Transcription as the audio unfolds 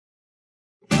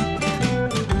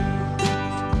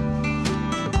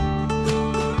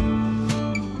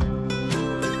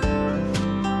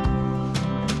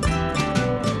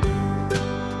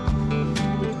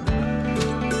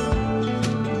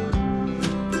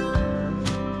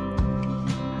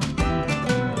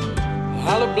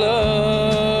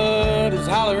blood is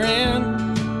hollering.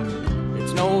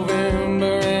 It's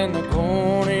November and the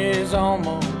corn is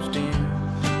almost in.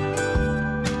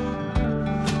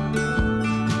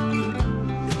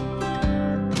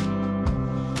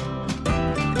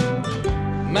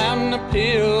 Mountain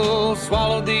uphill,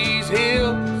 swallow these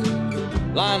hills,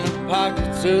 line the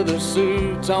pockets of the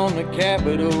suits on the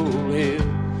Capitol Hill.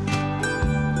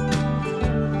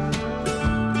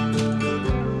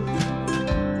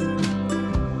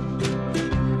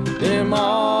 Them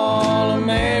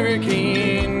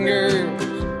all-American girls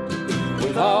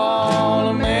with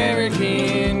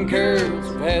all-American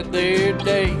curls have had their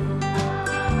day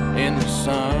in the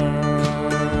sun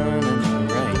and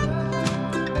the rain.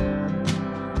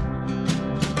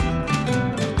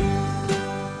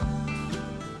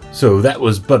 So that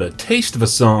was but a taste of a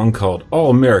song called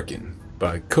All American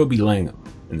by Kobe Langham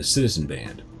and the Citizen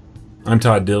Band. I'm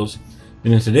Todd Dills,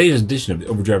 and in today's edition of the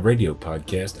Overdrive Radio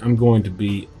podcast, I'm going to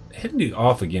be heading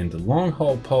off again to Long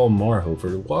Haul Paul Marhofer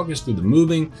to walk us through the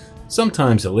moving,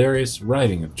 sometimes hilarious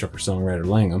writing of trucker-songwriter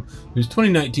Langham, whose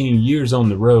 2019 Years on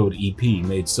the Road EP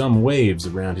made some waves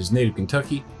around his native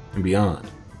Kentucky and beyond.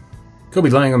 Kobe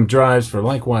Langham drives for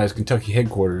likewise Kentucky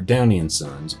headquartered Downey &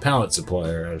 Sons, a pallet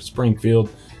supplier out of Springfield,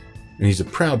 and he's a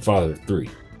proud father of 3.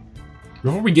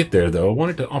 Before we get there, though, I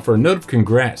wanted to offer a note of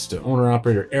congrats to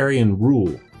owner-operator Arian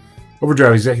Rule.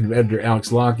 Overdrive executive editor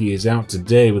Alex Lockie is out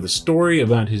today with a story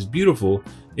about his beautiful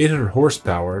 800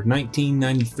 horsepower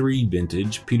 1993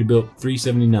 vintage Peterbilt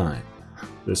 379.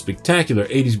 The spectacular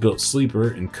 80s built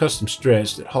sleeper and custom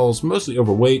stretch that hauls mostly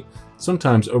overweight,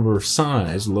 sometimes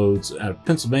oversized loads out of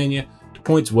Pennsylvania to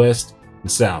points west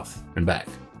and south and back.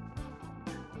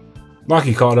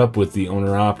 Lockie caught up with the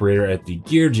owner-operator at the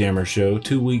Gear Jammer show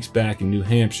 2 weeks back in New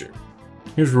Hampshire.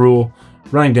 Here's Rule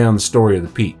running down the story of the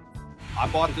Pete. I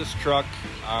bought this truck,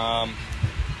 I'm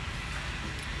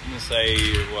going to say,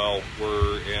 well,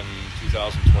 we're in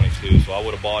 2022, so I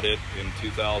would have bought it in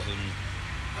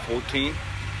 2014.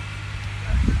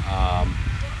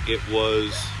 It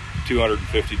was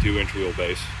 252-inch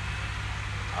wheelbase,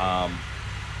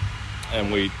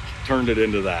 and we turned it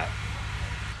into that.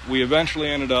 We eventually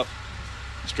ended up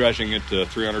stretching it to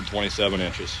 327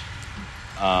 inches,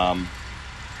 and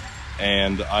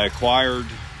I acquired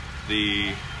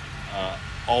the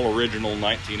all original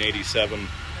 1987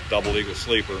 Double Eagle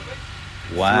Sleeper.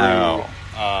 Wow.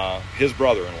 Through his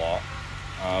brother-in-law,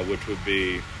 which would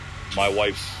be my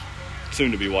wife's,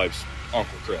 soon-to-be wife's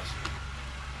Uncle Chris.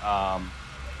 I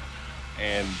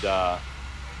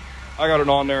got it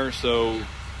on there so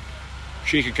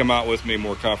she could come out with me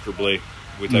more comfortably.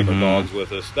 We take our dogs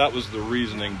with us. That was the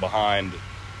reasoning behind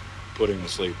putting the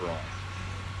sleeper on.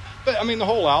 But, I mean, the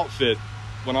whole outfit,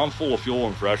 when I'm full of fuel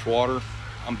and fresh water,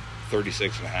 I'm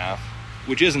 36.5,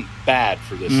 which isn't bad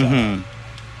for this setup.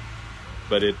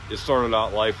 But it started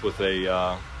out life with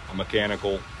a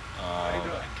mechanical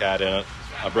cat in it.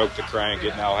 I broke the crank.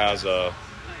 It now has an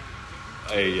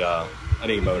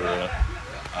E-motor in it.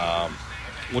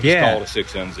 We'll just call it a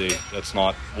 6NZ. That's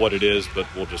not what it is, but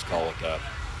we'll just call it that.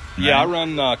 Yeah, I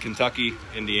run Kentucky,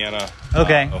 Indiana,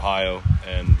 Ohio,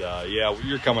 and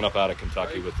you're coming up out of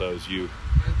Kentucky with those. You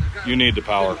need the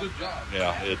power.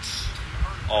 Yeah, it's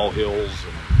all hills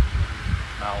and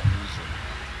mountains.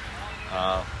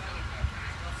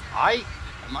 And,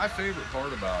 my favorite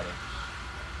part about it,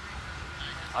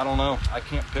 I don't know. I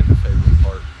can't pick a favorite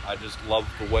part. I just love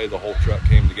the way the whole truck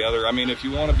came together. I mean, if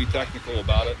you want to be technical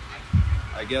about it,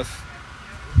 I guess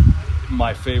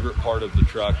my favorite part of the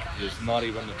truck is not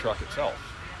even the truck itself.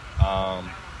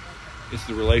 It's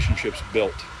the relationships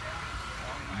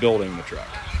building the truck.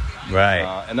 Right.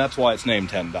 And that's why it's named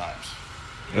 10 dimes.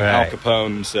 Right. Al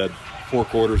Capone said 4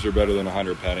 quarters are better than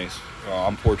 100 pennies.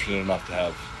 I'm fortunate enough to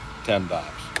have 10 dimes.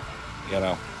 You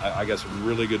know, I got some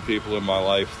really good people in my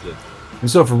life that...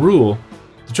 And so for Rule,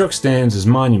 the truck stands as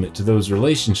monument to those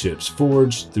relationships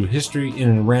forged through history in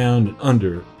and around and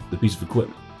under the piece of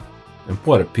equipment. And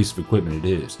what a piece of equipment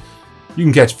it is. You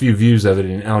can catch a few views of it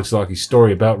in Alex Lockie's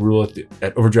story about Rule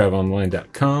at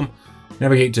overdriveonline.com.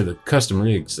 Navigate to the custom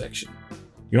rigs section.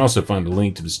 You can also find the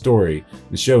link to the story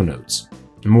in the show notes.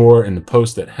 And more in the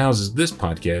post that houses this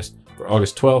podcast for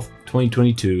August 12th,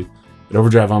 2022 at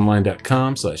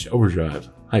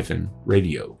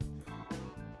overdriveonline.com/overdrive-radio.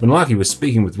 When Lockie was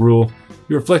speaking with Rule,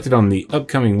 he reflected on the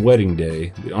upcoming wedding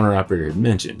day the owner-operator had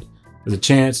mentioned as a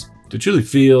chance to truly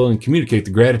feel and communicate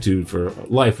the gratitude for a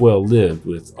life well lived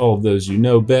with all of those you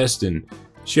know best and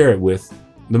share it with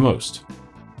the most.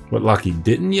 What Lockie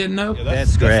didn't yet know? Yeah,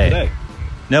 that's great. Today.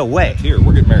 No way. That's here.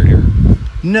 We're getting married here.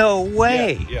 No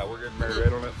way. Yeah, we're getting married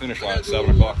right on that finish line at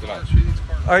 7 o'clock tonight.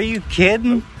 Are you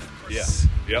kidding? Yeah.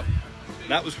 Yep.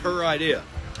 That was her idea.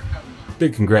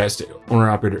 Big congrats to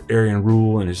owner-operator Arian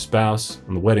Rule and his spouse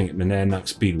on the wedding at Monadnock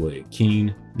Speedway,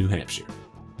 Keene, New Hampshire.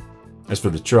 As for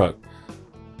the truck,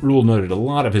 Rule noted a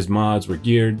lot of his mods were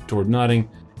geared toward nodding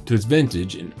to its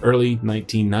vintage and early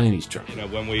 1990s truck. You know,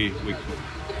 when we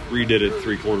redid it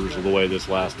 3/4 of the way this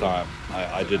last time,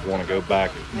 I did want to go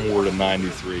back more to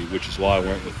 93, which is why I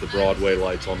went with the Broadway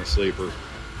lights on the sleeper.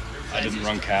 I didn't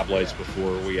run cab lights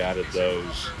before we added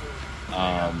those.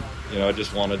 You know, I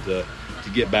just wanted to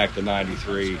get back to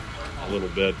 93 a little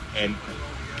bit, and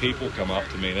people come up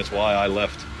to me, and that's why I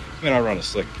left. I mean, I run a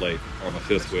slick plate on the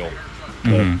fifth wheel,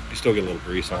 but you still get a little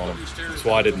grease on them. That's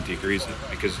why I didn't degrease it,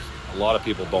 because a lot of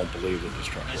people don't believe that this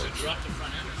truck works.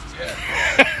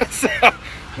 So,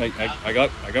 I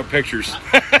got pictures,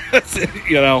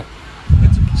 you know.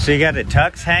 So you got a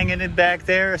tux hanging in back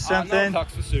there or something? No,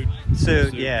 tux the suit.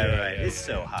 Suit, yeah, right. It's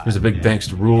so hot. There's a big thanks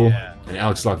to Rule and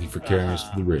Alex Lockie for carrying us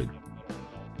to the rig.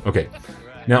 Okay,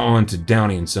 now on to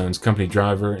Downey & Sons company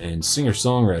driver and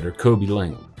singer-songwriter Kobe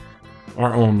Langham.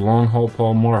 Our own long-haul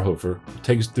Paul Marhofer will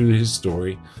take us through his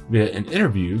story via an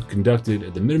interview conducted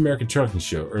at the Mid-American Trucking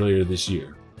Show earlier this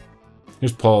year.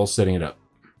 Here's Paul setting it up.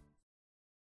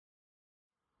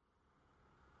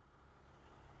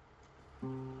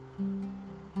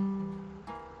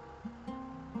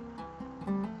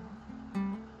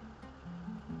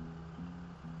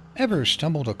 Ever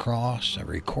stumbled across a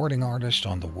recording artist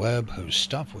on the web whose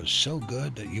stuff was so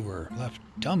good that you were left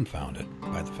dumbfounded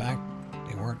by the fact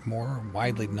they weren't more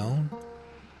widely known?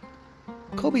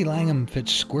 Kobe Langham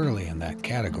fits squarely in that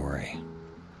category.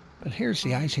 But here's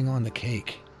the icing on the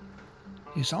cake.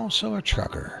 He's also a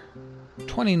trucker.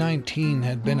 2019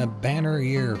 had been a banner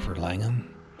year for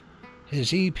Langham.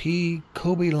 His EP,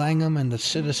 Kobe Langham and the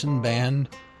Citizen Band,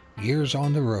 Years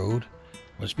on the Road,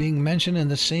 was being mentioned in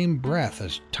the same breath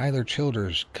as Tyler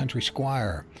Childers' Country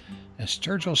Squire, as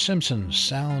Sturgill Simpson's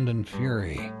Sound and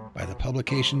Fury by the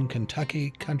publication Kentucky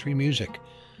Country Music,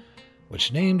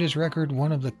 which named his record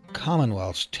one of the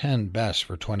Commonwealth's 10 best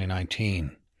for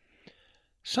 2019.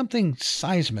 Something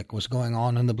seismic was going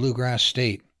on in the bluegrass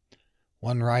state.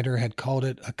 One writer had called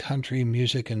it a country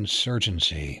music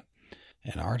insurgency,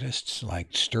 and artists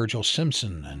like Sturgill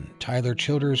Simpson and Tyler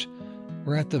Childers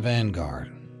were at the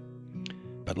vanguard.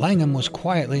 But Langham was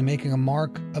quietly making a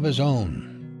mark of his own.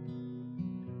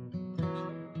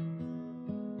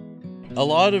 A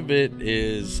lot of it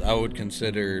is, I would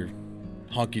consider,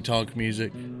 honky-tonk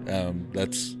music.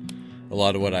 That's a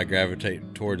lot of what I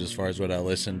gravitate towards as far as what I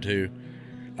listen to.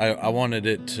 I wanted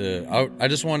it to, I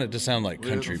just want it to sound like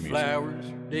country music. Flowers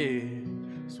are dead,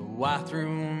 so I threw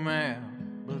them out,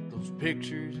 but those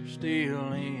pictures are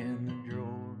still in the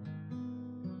drawer.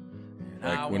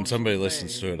 Like when somebody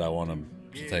listens to it, I want them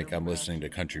to think I'm listening to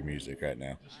country music right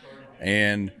now.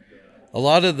 And a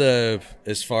lot of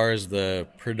as far as the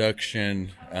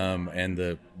production and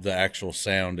the actual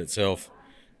sound itself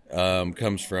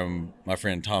comes from my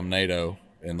friend Tom Nato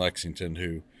in Lexington,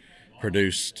 who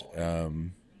produced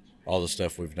all the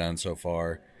stuff we've done so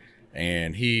far.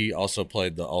 And he also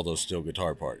played all those steel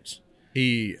guitar parts.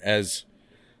 He,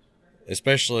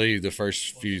 especially the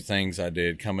first few things I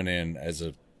did coming in as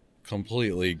a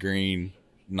completely green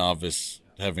novice,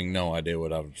 having no idea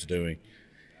what I was doing,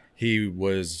 he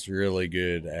was really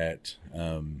good at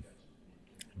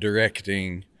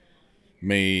directing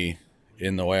me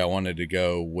in the way I wanted to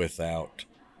go without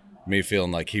me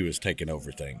feeling like he was taking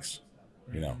over things.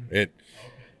 You know,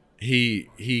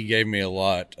 he gave me a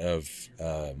lot of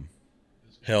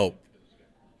help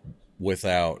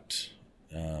without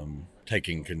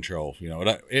taking control. You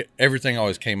know, everything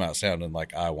always came out sounding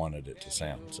like I wanted it to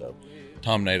sound. So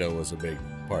Tom Nato was a big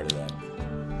part of that.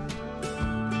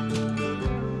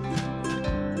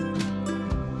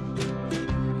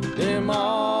 Them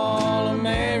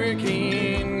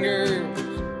all-American girls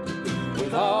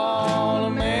with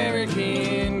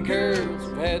all-American curls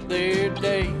have had their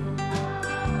day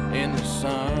in the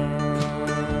sun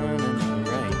and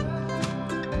the rain.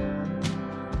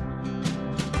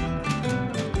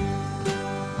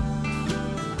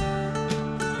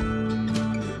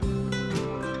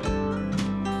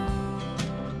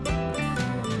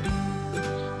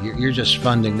 You're just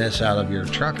funding this out of your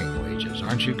trucking wages,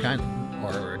 aren't you?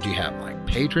 Or do you have like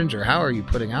patrons, or how are you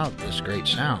putting out this great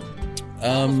sound?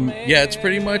 Yeah, it's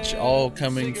pretty much all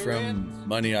coming from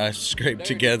money I scraped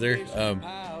together.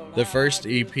 The first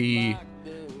EP,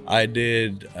 I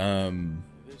did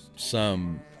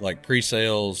some like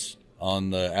pre-sales on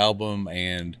the album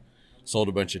and sold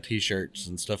a bunch of t-shirts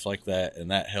and stuff like that, and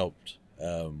that helped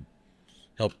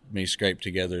me scrape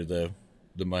together the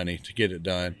money to get it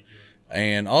done.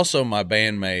 And also my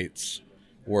bandmates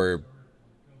were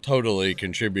totally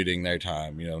contributing their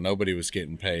time. You know, nobody was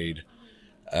getting paid.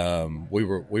 We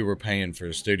were paying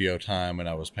for studio time, and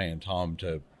I was paying Tom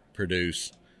to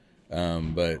produce.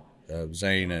 But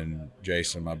Zane and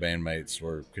Jason, my bandmates,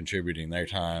 were contributing their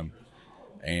time,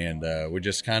 and we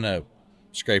just kind of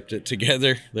scraped it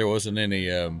together. There wasn't any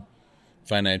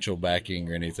financial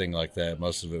backing or anything like that.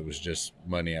 Most of it was just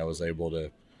money I was able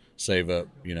to save up,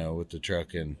 you know, with the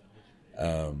truck. And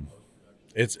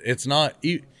it's not,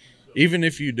 even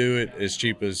if you do it as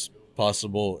cheap as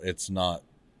possible, it's not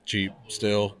cheap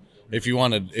still, if you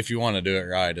want to do it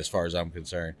right, as far as I'm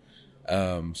concerned.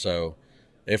 So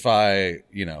if I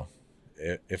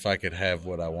could have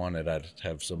what I wanted, I'd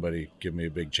have somebody give me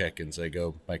a big check and say,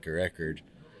 go make a record.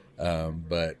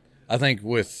 But I think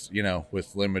with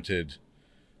limited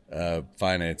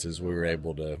finances, we were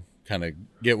able to kind of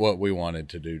get what we wanted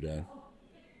to do done.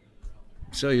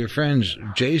 So your friends,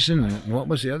 Jason, and what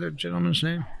was the other gentleman's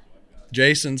name?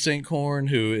 Jason Sinkhorn,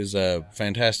 who is a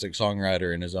fantastic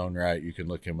songwriter in his own right. You can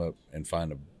look him up and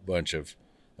find a bunch of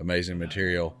amazing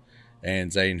material.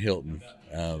 And Zane Hilton.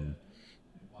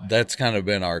 That's kind of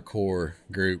been our core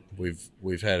group.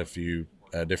 We've had a few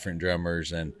different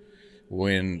drummers, and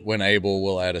when able,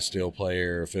 we'll add a steel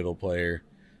player or a fiddle player.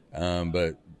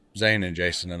 But Zane and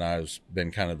Jason and I have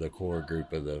been kind of the core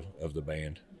group of the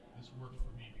band.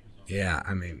 Yeah,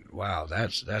 I mean, wow,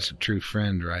 that's a true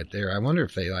friend right there. I wonder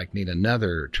if they need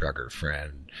another trucker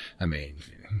friend. I mean,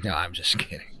 no, I'm just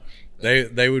kidding.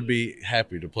 They would be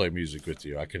happy to play music with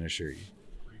you, I can assure you.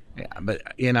 Yeah, but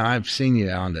I've seen you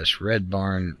on this Red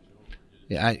Barn.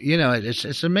 Yeah,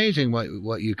 it's amazing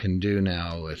what you can do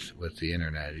now with the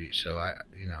internet. So I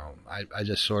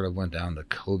just sort of went down the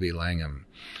Kobe Langham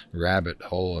rabbit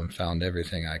hole and found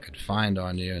everything I could find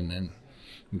on you, and then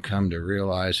come to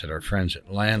realize that our friends at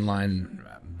Landline,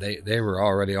 they were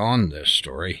already on this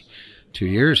story 2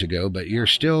 years ago, but you're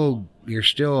still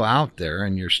out there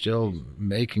and you're still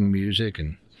making music.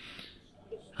 And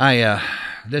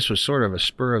this was sort of a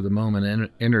spur of the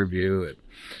moment interview,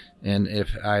 and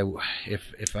if I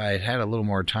had a little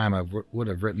more time, I would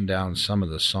have written down some of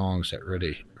the songs that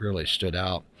really stood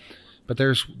out. But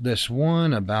there's this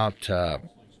one about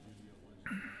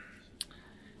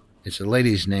it's a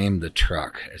lady's name, The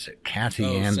Truck. Is it Kathy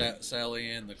Ann?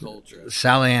 Sally Ann the Coal Truck.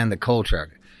 Sally Ann the Coal Truck.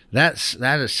 That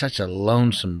is such a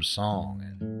lonesome song.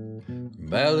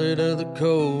 Ballad of the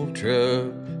Coal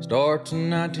Truck starts in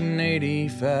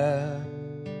 1985.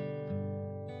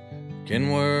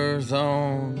 Kenworth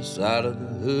on the side of the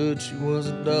hood, she was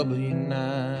a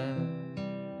W9.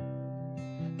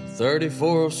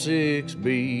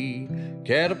 3406B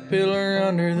Caterpillar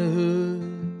under the hood.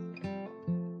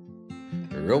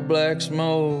 Real black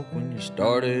smoke when you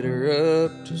started her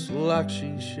up just like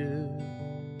she should.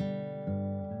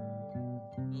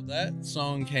 That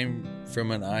song came from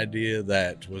an idea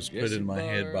that was put in my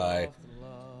head by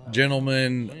a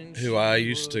gentleman who I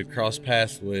used to cross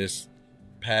paths with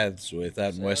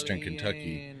out in western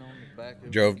Kentucky. He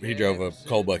drove a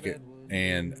coal bucket,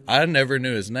 and I never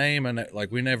knew his name, and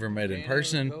we never met in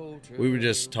person. We would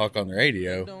just talk on the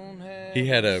radio. He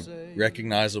had a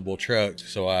recognizable truck,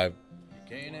 so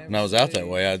when I was out that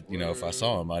way, if I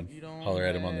saw him, I'd holler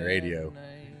at him on the radio.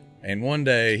 And one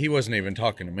day, he wasn't even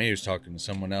talking to me, he was talking to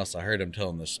someone else. I heard him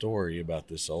telling the story about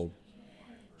this old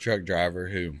truck driver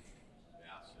who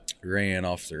ran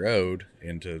off the road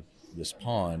into this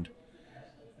pond,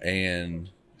 and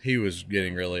he was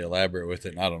getting really elaborate with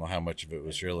it, and I don't know how much of it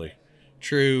was really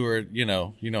true, or you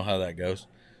know how that goes.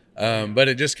 But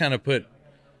it just kind of put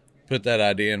that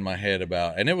idea in my head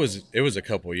about, and it was a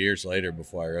couple years later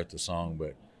before I wrote the song,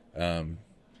 but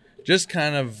just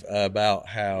kind of about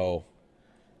how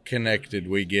connected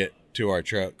we get to our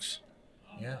trucks.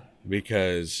 Yeah.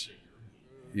 Because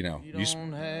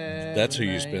that's who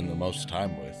you spend the most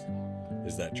time with,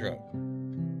 is that truck.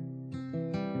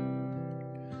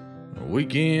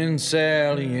 Weekend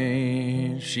Sally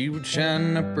Ann, she would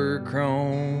shine up her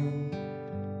chrome.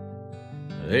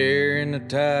 Air in the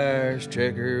tires,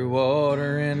 check her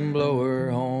water and blow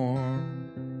her horn.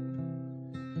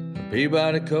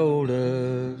 Peabody coal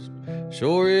dust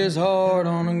sure is hard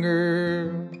on a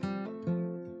girl.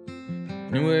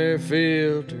 New air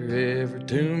filter every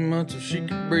 2 months so she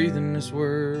could breathe in this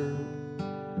world.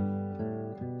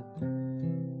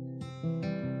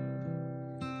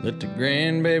 Let the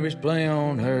grandbabies play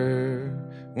on her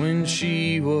when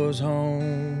she was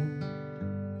home.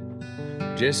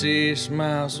 Jessie's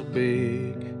smile so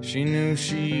big, she knew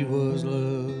she was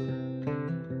loved.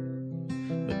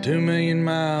 But 2 million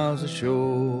miles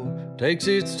ashore takes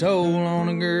its toll on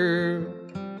a girl.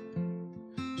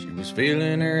 She was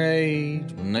feeling her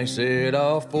age when they set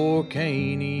off for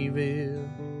Caneyville.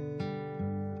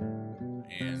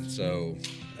 So,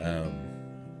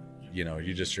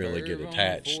 you just really get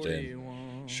attached,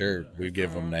 and sure, we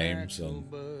give them names and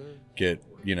get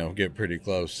pretty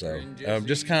close. So,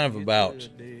 just kind of about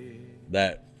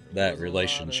that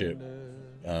relationship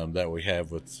that we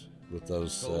have with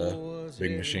those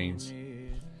big machines.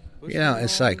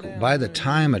 It's like by the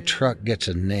time a truck gets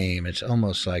a name, it's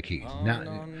almost like you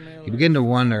begin to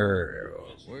wonder,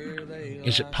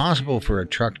 is it possible for a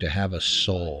truck to have a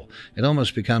soul? It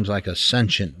almost becomes like a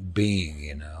sentient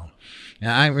being,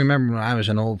 Now, I remember when I was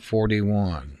an old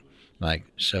 41,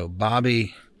 so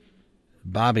Bobby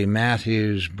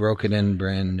Matthews broke it in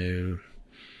brand new,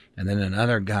 and then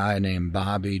another guy named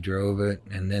Bobby drove it,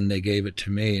 and then they gave it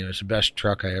to me. It was the best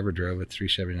truck I ever drove, a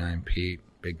 379 Pete,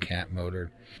 big cat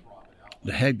motor.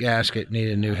 The head gasket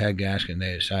needed a new head gasket, and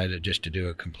they decided just to do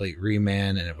a complete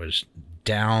reman, and it was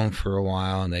down for a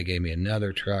while, and they gave me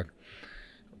another truck.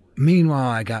 Meanwhile,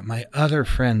 I got my other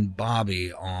friend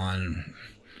Bobby on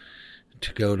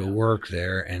to go to work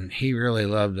there, and he really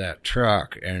loved that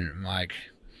truck, and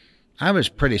I was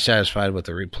pretty satisfied with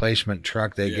the replacement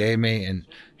truck they gave me, and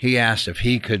he asked if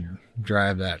he could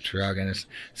drive that truck, and it's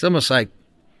almost like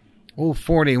old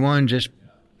 41 just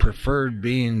preferred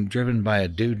being driven by a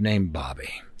dude named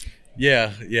Bobby.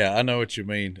 Yeah, I know what you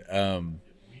mean. A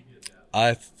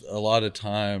lot of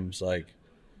times,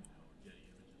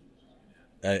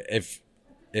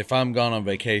 if I'm gone on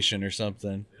vacation or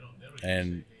something,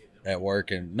 and at work,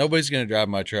 and nobody's gonna drive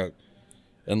my truck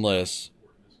unless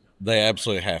they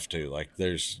absolutely have to.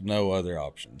 There's no other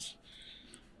options.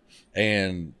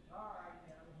 And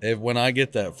when I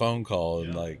get that phone call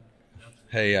and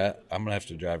hey, I'm gonna have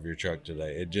to drive your truck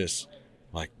today, it just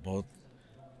well,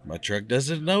 my truck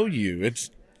doesn't know you. It's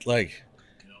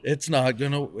it's not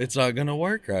gonna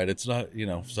work right. It's not,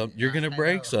 you're gonna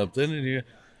break something,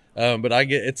 and but I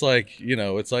get, it's like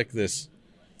this,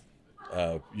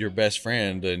 your best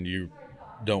friend, and you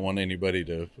don't want anybody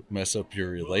to mess up your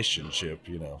relationship,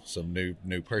 some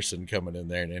new person coming in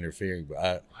there and interfering.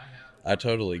 But I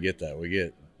totally get that. We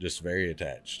get just very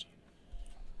attached.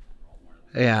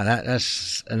 Yeah,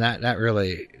 that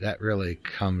really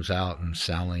comes out in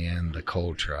Sally Ann, the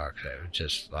coal truck. It was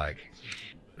just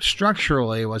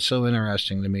structurally, what's so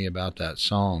interesting to me about that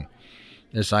song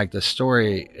is the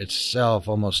story itself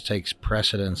almost takes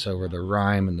precedence over the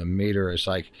rhyme and the meter. It's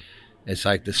like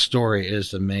the story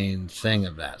is the main thing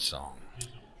of that song.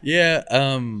 Yeah,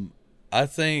 I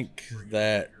think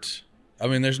that,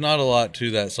 there's not a lot to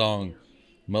that song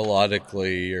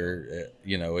melodically, or,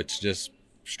 it's just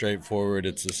straightforward.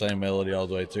 It's the same melody all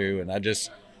the way through. And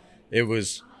it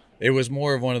was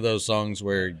more of one of those songs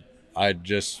where I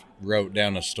just wrote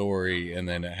down a story and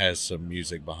then it has some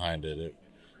music behind it.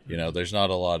 There's not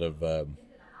a lot of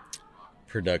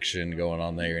production going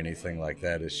on there or anything like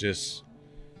that. It's just,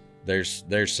 there's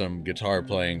some guitar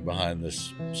playing behind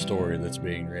this story that's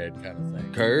being read, kind of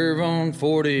thing. Curve on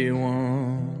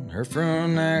 41, her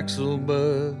front axle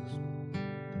bust.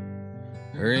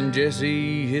 Her and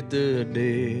Jesse hit the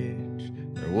ditch.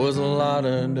 There was a lot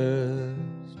of dust.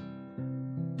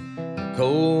 The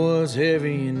coal was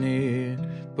heavy and it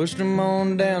pushed them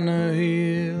on down the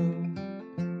hill.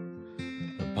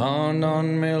 The pond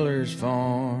on Miller's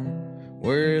farm,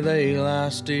 where they lie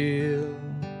still.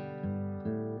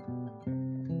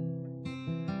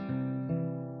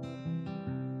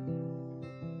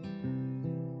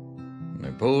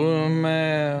 They pulled him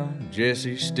out,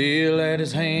 Jesse still had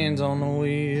his hands on the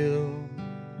wheel.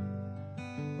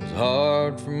 It was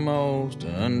hard for most to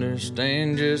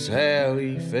understand just how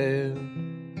he felt.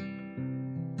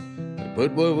 They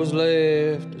put what was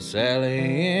left of Sally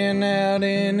Ann out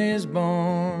in his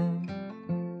barn,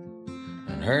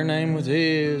 and her name with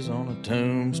his on a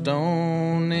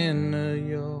tombstone in the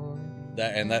yard.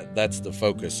 That's the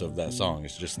focus of that song.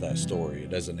 It's just that story.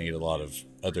 It doesn't need a lot of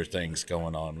other things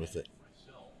going on with it.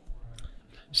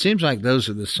 Seems like those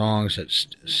are the songs that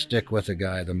stick with a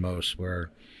guy the most,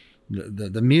 where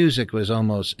the music was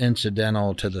almost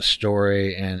incidental to the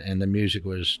story, and the music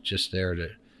was just there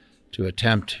to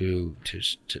attempt to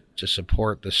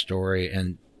support the story,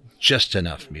 and just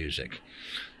enough music.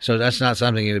 So that's not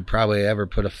something you would probably ever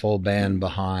put a full band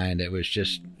behind. It was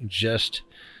just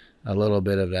a little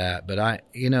bit of that. But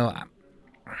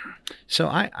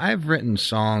I've written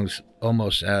songs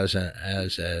almost as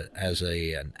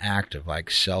an act of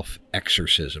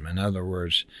self-exorcism. In other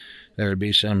words, there would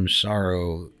be some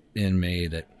sorrow in me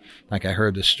that, I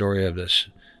heard the story of this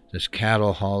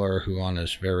cattle hauler who on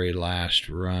his very last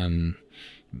run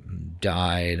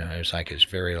died. It was his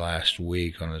very last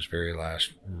week on his very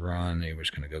last run. He was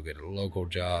going to go get a local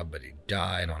job, but he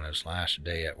died on his last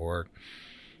day at work.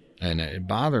 And it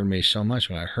bothered me so much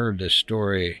when I heard this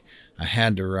story. I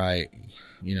had to write,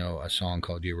 a song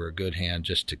called "You Were a Good Hand"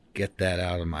 just to get that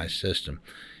out of my system.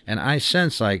 And I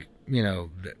sense like,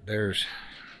 there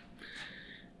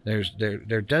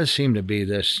does seem to be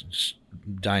this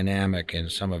dynamic in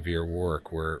some of your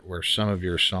work where some of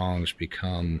your songs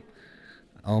become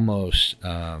almost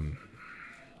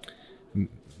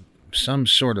some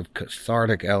sort of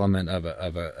cathartic element of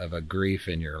a grief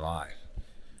in your life.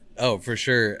 Oh, for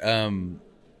sure.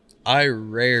 I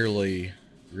rarely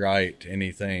write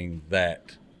anything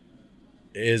that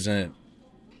isn't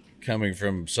coming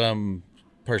from some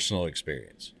personal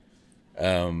experience.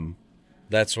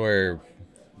 That's where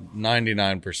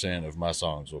 99% of my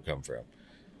songs will come from.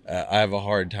 I have a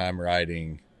hard time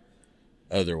writing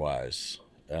otherwise.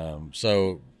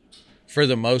 So for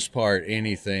the most part,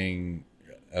 anything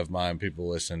of mine people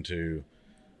listen to,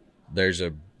 there's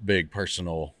a big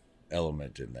personal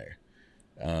element in there.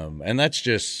 And that's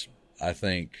just, I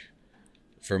think,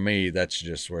 for me, that's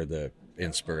just where the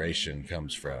inspiration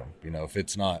comes from. If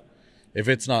it's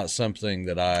not something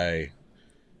that I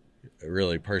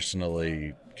really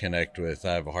personally connect with,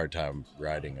 I have a hard time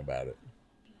writing about it.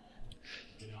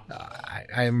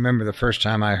 I remember the first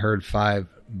time I heard 5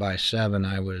 by 7,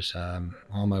 I was on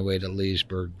my way to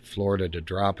Leesburg, Florida to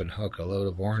drop and hook a load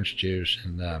of orange juice.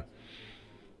 And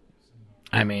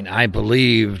I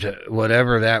believed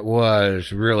whatever that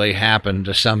was really happened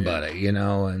to somebody, and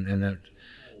it's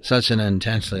such an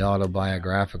intensely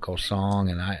autobiographical song.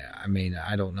 And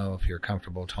I don't know if you're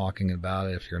comfortable talking about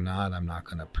it. If you're not, I'm not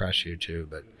going to press you to,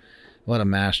 but what a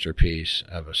masterpiece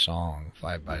of a song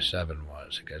 5 by 7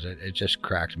 was, because it just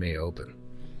cracked me open.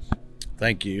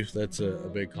 Thank you. That's a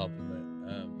big compliment.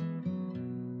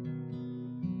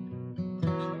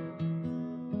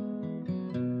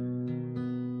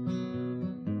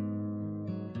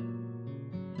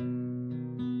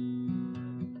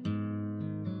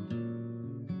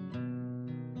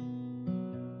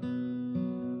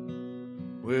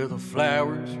 Well, the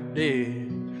flowers are dead,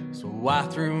 so I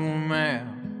threw them out.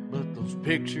 But those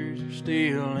pictures are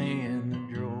still in the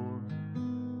drawer.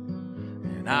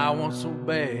 And I want so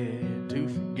bad to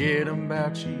forget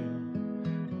about you.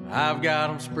 I've got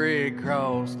them spread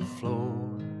across the floor.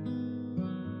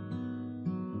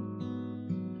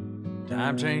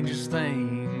 Time changes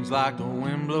things like the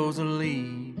wind blows the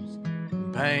leaves.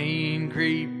 Pain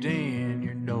creeped in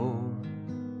your door.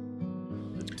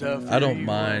 I don't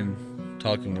mind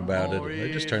talking about it.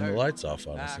 They just turn the lights off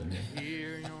on us.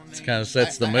 It kind of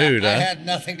sets the mood. I had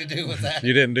nothing to do with that.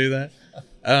 You didn't do that?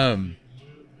 Now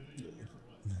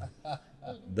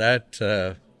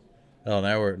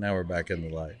we're back in the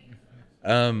light.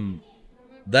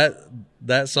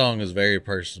 That song is very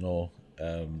personal.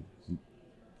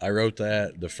 I wrote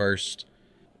that the first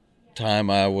time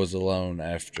I was alone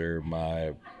after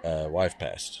my wife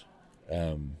passed.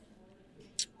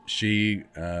 She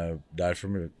died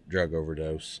from a drug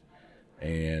overdose,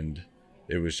 and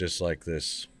it was just like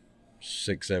this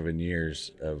 6-7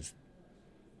 years of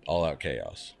all out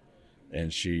chaos.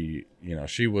 And she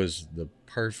was the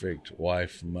perfect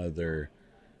wife, mother,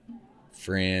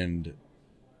 friend,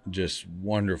 just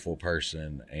wonderful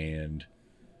person. And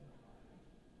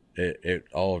it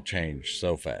all changed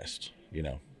so fast,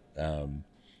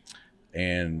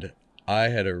 and I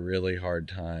had a really hard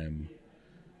time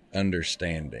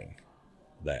understanding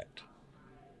that,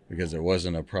 because it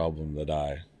wasn't a problem that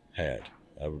I had.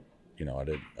 I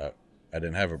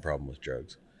didn't have a problem with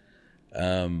drugs.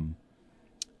 And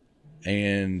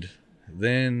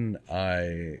then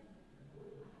I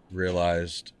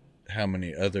realized how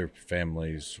many other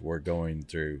families were going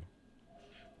through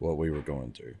what we were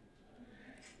going through.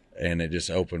 And it just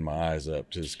opened my eyes up,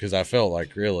 just because I felt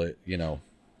like really,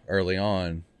 early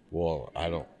on, well, I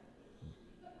don't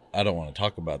want to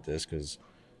talk about this because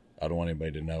I don't want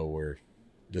anybody to know where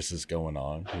this is going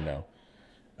on,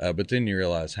 But then you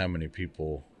realize how many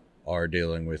people are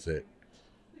dealing with it,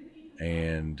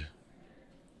 and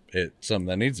it's something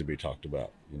that needs to be talked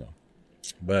about,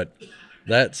 But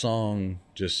that song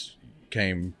just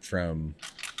came from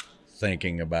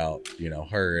thinking about,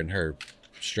 her and her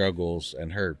struggles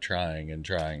and her trying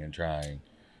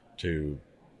to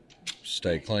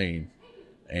stay clean.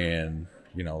 And,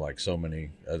 like so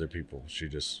many other people, she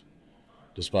just,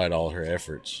 despite all her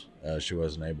efforts, she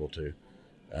wasn't able to.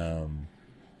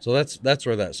 So that's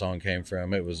where that song came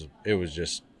from. It was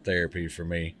just therapy for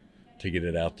me to get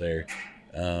it out there.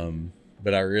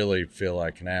 But I really feel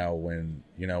like now when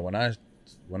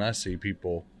I see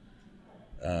people,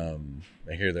 and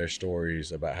hear their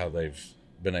stories about how they've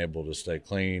been able to stay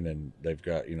clean, and they've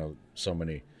got, so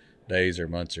many days or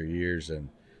months or years, and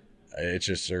it's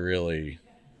just a really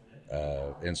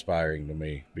inspiring to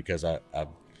me, because I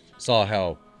saw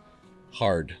how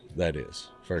hard that is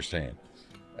firsthand.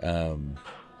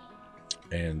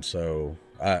 And so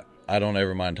I don't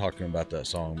ever mind talking about that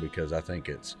song, because I think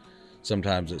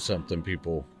sometimes it's something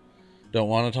people don't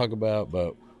want to talk about,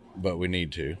 but we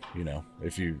need to,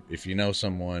 if you know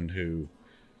someone who,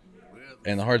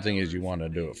 and the hard thing is you want to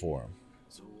do it for them.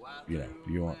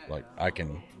 You want, like,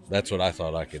 that's what I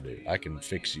thought I could do. I can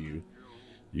fix you.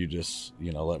 You just,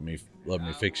 let me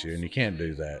fix you. And you can't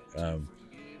do that.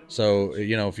 So,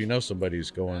 if you know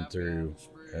somebody's going through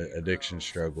addiction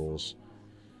struggles,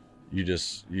 you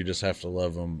just have to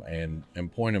love them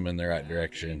and point them in the right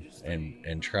direction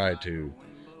and try to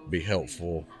be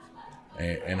helpful,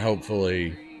 and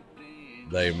hopefully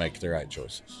they make the right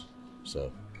choices.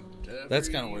 So that's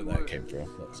kind of where that came from.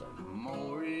 The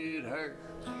more it hurt,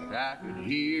 I could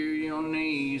hear your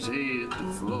knees hit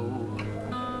the floor.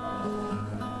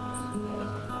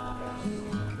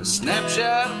 A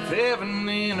snapshot of heaven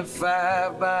in a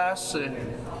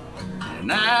 5x7,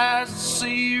 and eyes that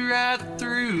see right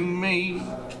through me.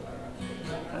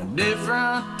 A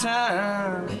different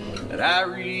time that I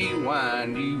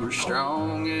rewind, you were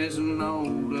strong as an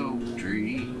old oak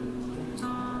tree.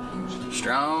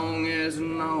 Strong as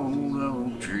an old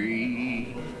oak tree.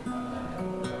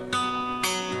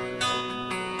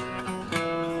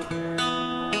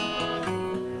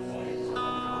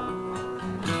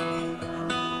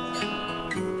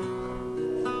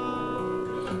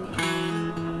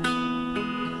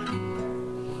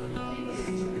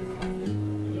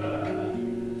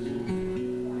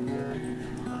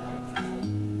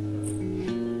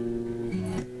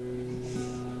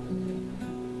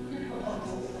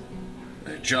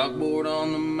 Chalkboard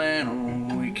on the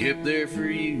mantle we kept there for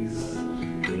you,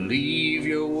 to leave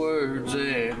your words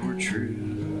that were true.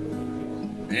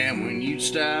 And when you'd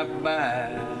stop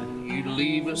by, you'd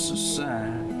leave us a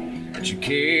sign that you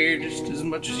care just as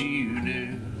much as you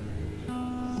do.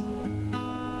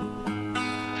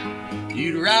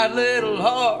 You'd write little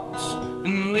hearts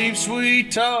and leave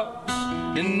sweet talks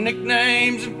and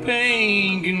nicknames in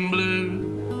pink and blue,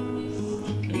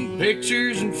 and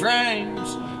pictures and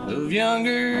frames of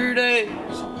younger days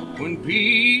when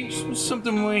peace was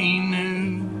something we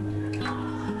knew.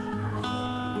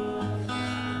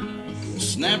 A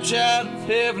snapshot of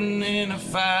heaven in a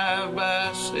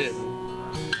 5x7,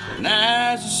 and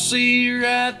eyes to see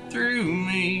right through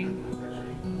me.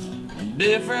 A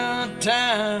different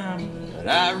time that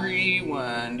I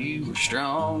rewind, you were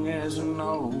strong as an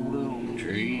old oak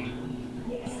tree.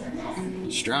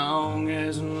 Strong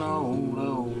as an old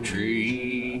oak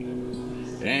tree.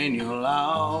 And you'll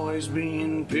always be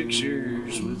in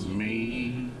pictures with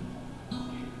me.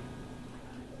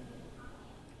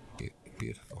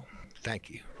 Beautiful. Thank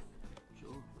you.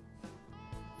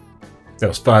 That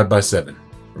was 5x7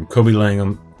 from Kobe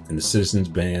Langham and the Citizens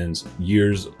Band's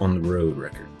Years on the Road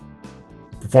record,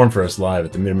 performed for us live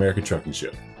at the Mid-America Trucking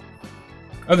Show.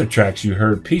 Other tracks you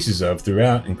heard pieces of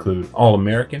throughout include All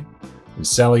American and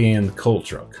Sally Ann the Coal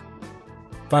Truck.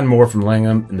 Find more from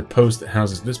Langham in the post that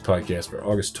houses this podcast for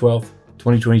August 12th,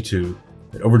 2022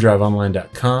 at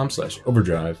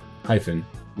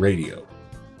overdriveonline.com/overdrive-radio.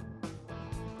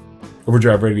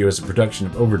 Overdrive Radio is a production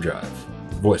of Overdrive,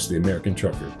 the voice of the American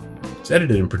trucker. It's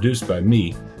edited and produced by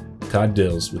me, Todd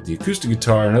Dills, with the acoustic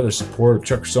guitar and other support of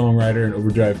trucker songwriter and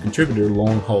Overdrive contributor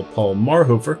Long Haul Paul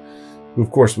Marhofer, who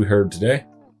of course we heard today.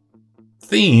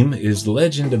 Theme is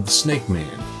Legend of the Snake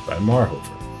Man by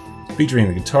Marhofer, featuring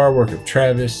the guitar work of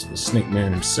Travis, the Snake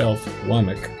Man himself,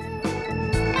 Womack.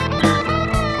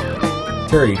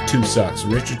 Terry Two Socks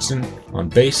Richardson on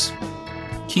bass.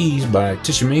 Keys by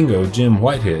Tishomingo Jim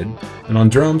Whitehead. And on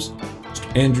drums,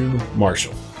 Andrew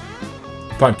Marshall.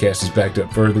 The podcast is backed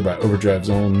up further by Overdrive's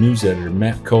own news editor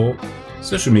Matt Cole,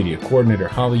 social media coordinator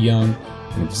Holly Young,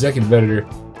 and executive editor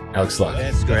Alex Locke.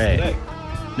 That's great.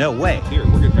 No way. Here,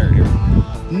 we're getting married here.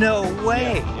 No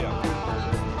way.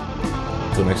 Yeah.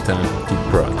 Until next time, keep it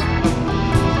pride.